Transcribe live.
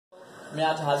मैं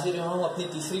आज हाजिर हुआ हूँ अपनी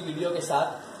तीसरी वीडियो के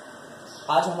साथ।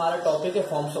 आज हमारा टॉपिक है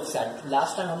forms of set.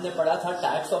 Last time हमने पढ़ा था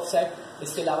टाइप्स ऑफ सेट,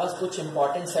 इसके अलावा कुछ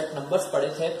इंपॉर्टेंट सेट नंबर्स पढ़े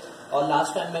थे और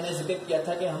लास्ट टाइम मैंने जिक्र किया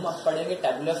था कि हम अब पढ़ेंगे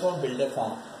टेबुलर फॉर्म, बिल्डर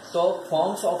फॉर्म। तो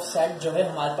फॉर्म्स ऑफ सेट जो है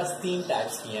हमारे पास 3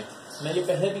 टाइप्स की हैं। मैं ये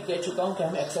पहले भी कह चुका हूँ कि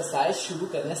हम एक्सरसाइज शुरू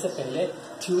करने से पहले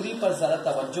थ्योरी पर जरा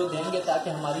तवज्जो देंगे ताकि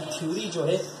हमारी थ्योरी जो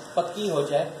है पक्की हो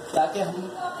जाए, ताकि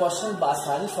हम क्वेश्चन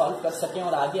बासानी सॉल्व कर सकें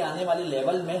और आगे आने वाले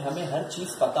लेवल में हमें हर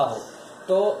चीज पता हो।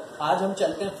 तो आज हम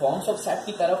चलते हैं फॉर्म्स ऑफ सेट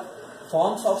की तरफ।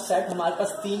 फॉर्म्स ऑफ सेट हमारे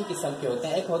पास 3 किस्म के होते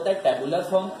हैं। एक होता है टेबुलर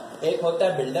फॉर्म, एक होता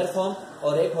है बिल्डर फॉर्म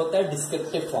और एक होता है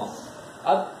डिस्क्रिप्टिव फॉर्म।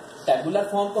 अब टेबुलर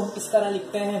फॉर्म को हम किस तरह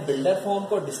लिखते हैं, बिल्डर फॉर्म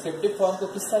को, डिस्क्रिप्टिव फॉर्म को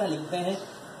किस तरह लिखते हैं,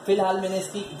 फिलहाल मैंने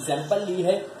इसकी एग्जांपल ली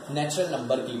है नेचुरल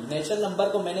नंबर की। नेचुरल नंबर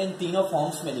को मैंने इन तीनों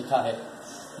फॉर्म्स में लिखा है।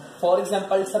 फॉर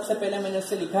एग्जांपल सबसे पहले मैंने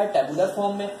उससे लिखा है टेबुलर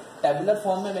फॉर्म में। टेबुलर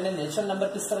फॉर्म में मैंने नेचुरल नंबर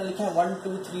किस तरह लिखा है 1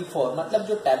 2 3 4। मतलब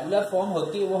जो टेबुलर फॉर्म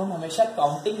होती है वो हम हमेशा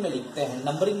काउंटिंग में लिखते हैं,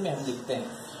 नंबरिंग में हम लिखते हैं।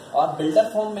 और बिल्डर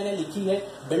फॉर्म मैंने लिखी है,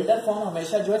 बिल्डर फॉर्म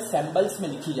हमेशा जो है सिंबल्स में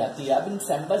लिखी जाती है। अब इन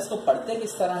सिंबल्स को पढ़ते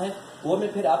किस तरह है वो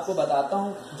मैं फिर आपको बताता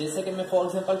हूँ। जैसे कि मैं फॉर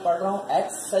एग्जांपल पढ़ रहा हूँ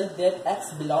x such that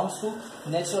x belongs to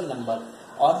natural number.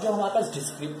 और जो हमारे पास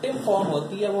डिस्क्रिप्टिव फॉर्म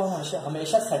होती है वो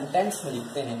हमेशा सेंटेंस में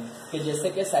लिखते हैं कि जैसे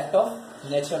कि सेट ऑफ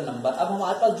नेचुरल नंबर। अब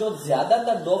हमारे पास जो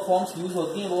ज्यादातर 2 फॉर्म्स यूज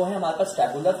होती हैं वो है हमारे पास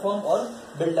टेबुलर फॉर्म और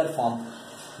बिल्डर फॉर्म।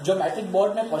 जो मैट्रिक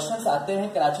बोर्ड में क्वेश्चंस आते हैं,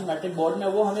 कराची मैट्रिक बोर्ड में,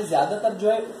 वो हमें ज्यादातर जो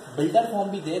है बिल्डर फॉर्म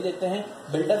भी दे देते हैं।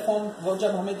 बिल्डर फॉर्म वो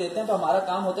जब हमें देते हैं तो हमारा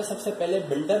काम होता है सबसे पहले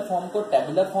बिल्डर फॉर्म को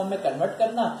टेबुलर फॉर्म में कन्वर्ट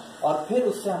करना और फिर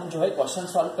उससे हम जो है क्वेश्चन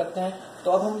सॉल्व करते हैं।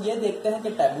 तो अब हम ये देखते हैं कि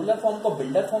टेबुलर फॉर्म को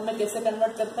बिल्डर फॉर्म में कैसे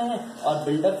कन्वर्ट करते हैं और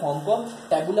बिल्डर फॉर्म को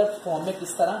टेबुलर फॉर्म में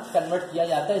किस तरह कन्वर्ट किया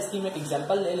जाता है। इसकी मैं एक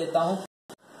एग्जाम्पल ले लेता हूँ।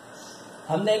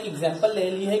 हमने एक एग्जाम्पल ले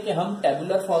ली है कि हम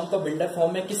टेबुलर फॉर्म को बिल्डर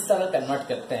फॉर्म में किस तरह कन्वर्ट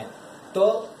करते हैं। तो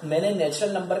मैंने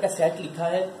नेचुरल नंबर का सेट लिखा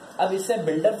है। अब इसे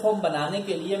बिल्डर फॉर्म बनाने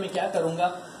के लिए मैं क्या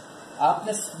करूंगा,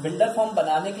 आपने बिल्डर फॉर्म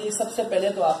बनाने के लिए सबसे पहले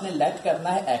तो आपने लेट करना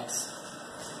है एक्स।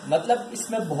 मतलब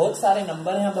इसमें बहुत सारे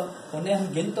नंबर हैं, अब उन्हें हम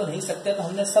गिन तो नहीं सकते, तो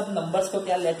हमने सब नंबर्स को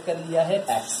क्या लेट कर लिया है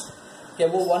एक्स। कि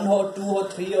वो 1 हो, 2 हो,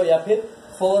 3 हो या फिर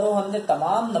 4 हो, हमने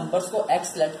तमाम नंबर्स को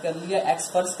एक्स लेट कर लिया, एक्स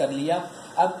फर्ज कर लिया।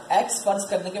 अब एक्स फर्ज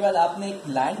करने के बाद आपने एक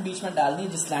लाइन बीच में डालनी है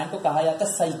जिस लाइन को कहा जाता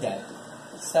है सच दैट,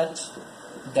 सच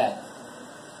दैट।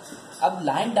 अब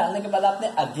लाइन डालने के बाद आपने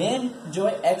अगेन जो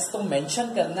है एक्स को मेंशन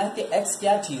करना है कि एक्स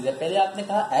क्या चीज है। पहले आपने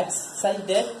कहा एक्स सच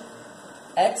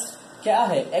दैट एक्स क्या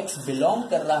है, एक्स बिलोंग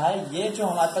कर रहा है। ये जो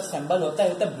हमारे पास सिंबल होता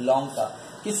है बिलोंग का,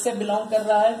 किससे बिलोंग कर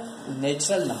रहा है,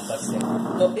 नेचुरल नंबर से।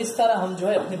 तो इस तरह हम जो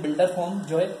है अपनी बिल्डर फॉर्म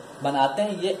जो है बनाते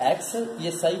हैं। ये एक्स,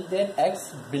 ये such that x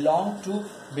belong to,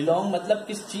 belong मतलब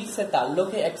किस चीज से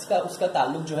ताल्लुक है एक्स का, उसका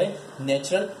ताल्लुक जो है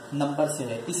नेचुरल नंबर से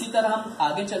है। इसी तरह हम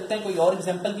आगे चलते हैं कोई और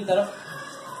एग्जाम्पल की तरफ।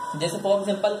 जैसे फॉर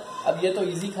एग्जाम्पल अब ये तो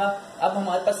इजी था। अब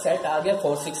हमारे पास सेट आ गया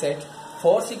 4 6 8।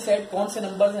 4 6 8 कौन से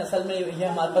नंबर हैं, असल में ये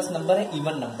हमारे पास नंबर है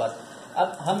इवन नंबर।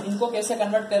 अब हम इनको कैसे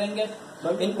कन्वर्ट करेंगे,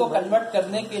 इनको कन्वर्ट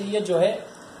करने के लिए जो है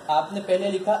आपने पहले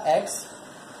लिखा एक्स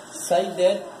सच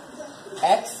दैट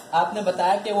एक्स, आपने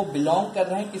बताया कि वो बिलोंग कर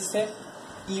रहे हैं किससे,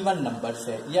 इवन नंबर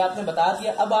से, ये आपने बता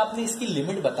दिया। अब आपने इसकी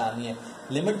लिमिट बतानी है।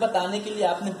 लिमिट बताने के लिए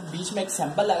आपने बीच में एक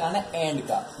सिंबल लगाना है एंड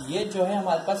का। ये जो है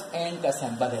हमारे पास एंड का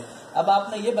सिंबल है। अब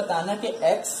आपने ये बताना कि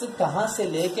एक्स कहां से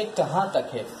लेके कहां तक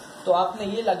है, तो आपने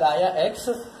ये लगाया एक्स।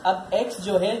 अब एक्स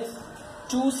जो है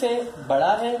 2 से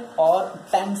बड़ा है और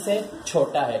 10 से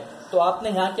छोटा है, तो आपने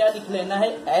यहाँ क्या लिख लेना है,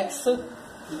 x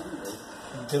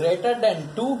greater than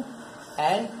 2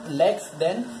 and less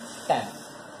than 10।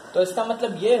 तो इसका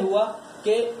मतलब ये हुआ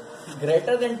कि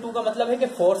ग्रेटर देन 2 का मतलब है कि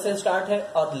 4 से स्टार्ट है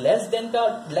और लेस देन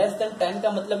 10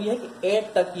 का मतलब ये है कि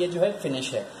 8 तक ये जो है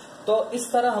फिनिश है। तो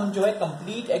इस तरह हम जो है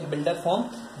कंप्लीट एक बिल्डर फॉर्म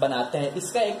बनाते हैं।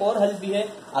 इसका एक और हल भी है।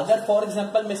 अगर फॉर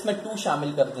एग्जांपल मैं इसमें 2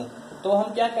 शामिल कर दूं तो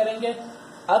हम क्या करेंगे,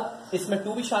 अब इसमें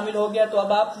 2 भी शामिल हो गया, तो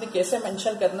अब आपने कैसे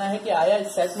मेंशन करना है कि आया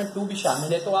इस सेट में 2 भी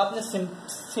शामिल है। तो आपने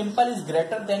सिंपल इज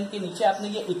ग्रेटर देन के नीचे आपने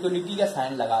ये इक्वलिटी का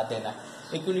साइन लगा देना है।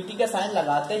 इक्वलिटी का साइन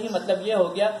लगाते ही मतलब ये हो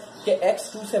गया कि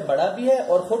x 2 से बड़ा भी है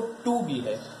और खुद 2 भी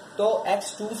है। तो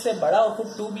x 2 से बड़ा और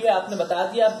खुद 2 भी है, आपने बता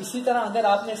दिया। अब इसी तरह अगर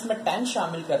आपने इसमें 10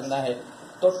 शामिल करना है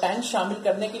तो 10 शामिल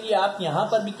करने के लिए आप यहाँ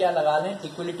पर भी क्या लगा लें,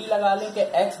 इक्वलिटी लगा लें कि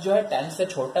x जो है 10 से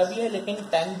छोटा भी है लेकिन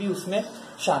 10 भी उसमें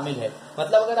शामिल है।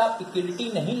 मतलब अगर आप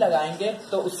इक्वलिटी नहीं लगाएंगे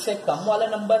तो उससे कम वाला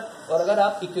नंबर, और अगर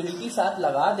आप इक्वलिटी साथ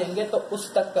लगा देंगे तो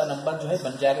उस तक का नंबर जो है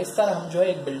बन जाएगा। इस तरह हम जो है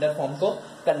एक बिल्डर फॉर्म को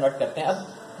कन्वर्ट करते हैं। अब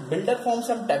बिल्डर फॉर्म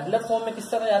से हम टेबुलर फॉर्म में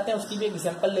किस तरह जाते हैं उसकी भी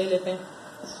एग्जांपल ले लेते हैं।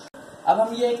 अब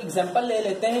हम ये एक एग्जांपल ले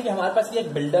लेते हैं कि हमारे पास ये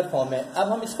एक बिल्डर फॉर्म है।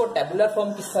 अब हम इसको टेबुलर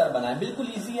फॉर्म किस तरह बनाएं, बिल्कुल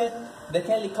इजी है।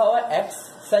 देखें लिखा हुआ है x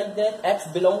such that x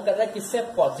belong कर रहा है किससे,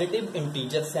 पॉजिटिव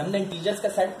इंटीजर से। हमने इंटीजर्स का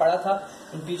सेट पढ़ा था,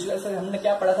 इंटीजर से हमने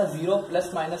क्या पढ़ा था, 0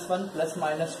 +-1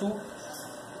 +-2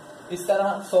 इस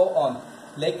तरह सो ऑन।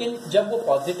 लेकिन जब वो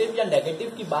पॉजिटिव या नेगेटिव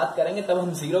की बात करेंगे तब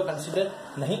हम 0 कंसिडर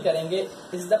नहीं करेंगे।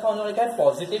 इस दफा उन्होंने कहा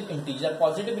पॉजिटिव इंटीजर।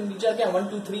 पॉजिटिव इंटीजर क्या, 1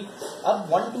 2 3।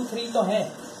 अब 1 2 3 तो है,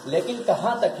 लेकिन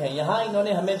कहां तक है, यहां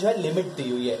इन्होंने हमें जो है लिमिट दी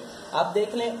हुई है। आप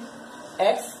देख लें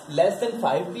x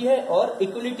 <5 भी है और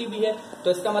इक्वलिटी भी है,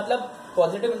 तो इसका मतलब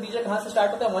पॉजिटिव इंटीजर कहां से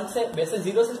स्टार्ट होता है, 1 से। वैसे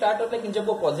 0 से स्टार्ट होता है, लेकिन जब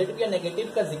वो पॉजिटिव या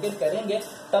नेगेटिव का जिक्र करेंगे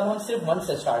तब हम सिर्फ 1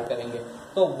 से स्टार्ट करेंगे।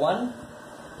 तो 1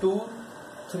 2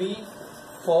 3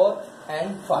 4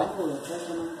 एंड 5,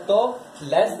 तो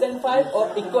 <5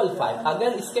 और =5।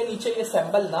 अगर इसके नीचे ये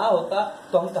सिंबल ना होता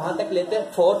तो हम कहां तक लेते,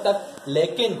 4 तक।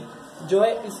 लेकिन जो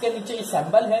है इसके नीचे ये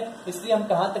सिंबल है, इसलिए हम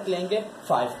कहां तक लेंगे,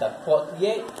 5 तक।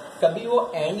 ये कभी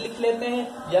वो एंड लिख लेते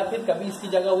हैं या फिर कभी इसकी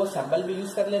जगह वो सिंबल भी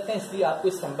यूज कर लेते हैं, इसलिए आपको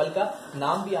इस सिंबल का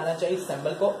नाम भी आना चाहिए। इस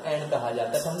सिंबल को एंड कहा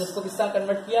जाता है। तो हमने इसको किस तरह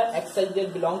कन्वर्ट किया, एक्स सच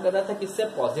दैट बिलोंग कर रहा था किससे,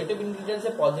 पॉजिटिव इंटीजर से।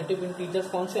 पॉजिटिव इंटीजर्स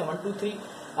कौन से, 1 2 3।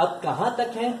 अब कहां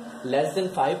तक है,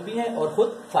 <5 भी है और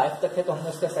खुद 5 तक है, तो हमने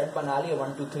उसका सेट बना लिया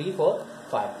 1 2 3 4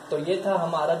 5। तो ये था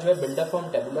हमारा जो है बिल्डर फॉर्म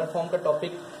टेबुलर फॉर्म का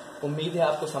टॉपिक। उम्मीद है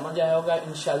आपको समझ आया होगा।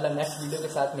 इंशाल्लाह नेक्स्ट वीडियो के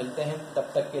साथ मिलते हैं,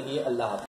 तब तक के लिए अल्लाह हाफ़िज़।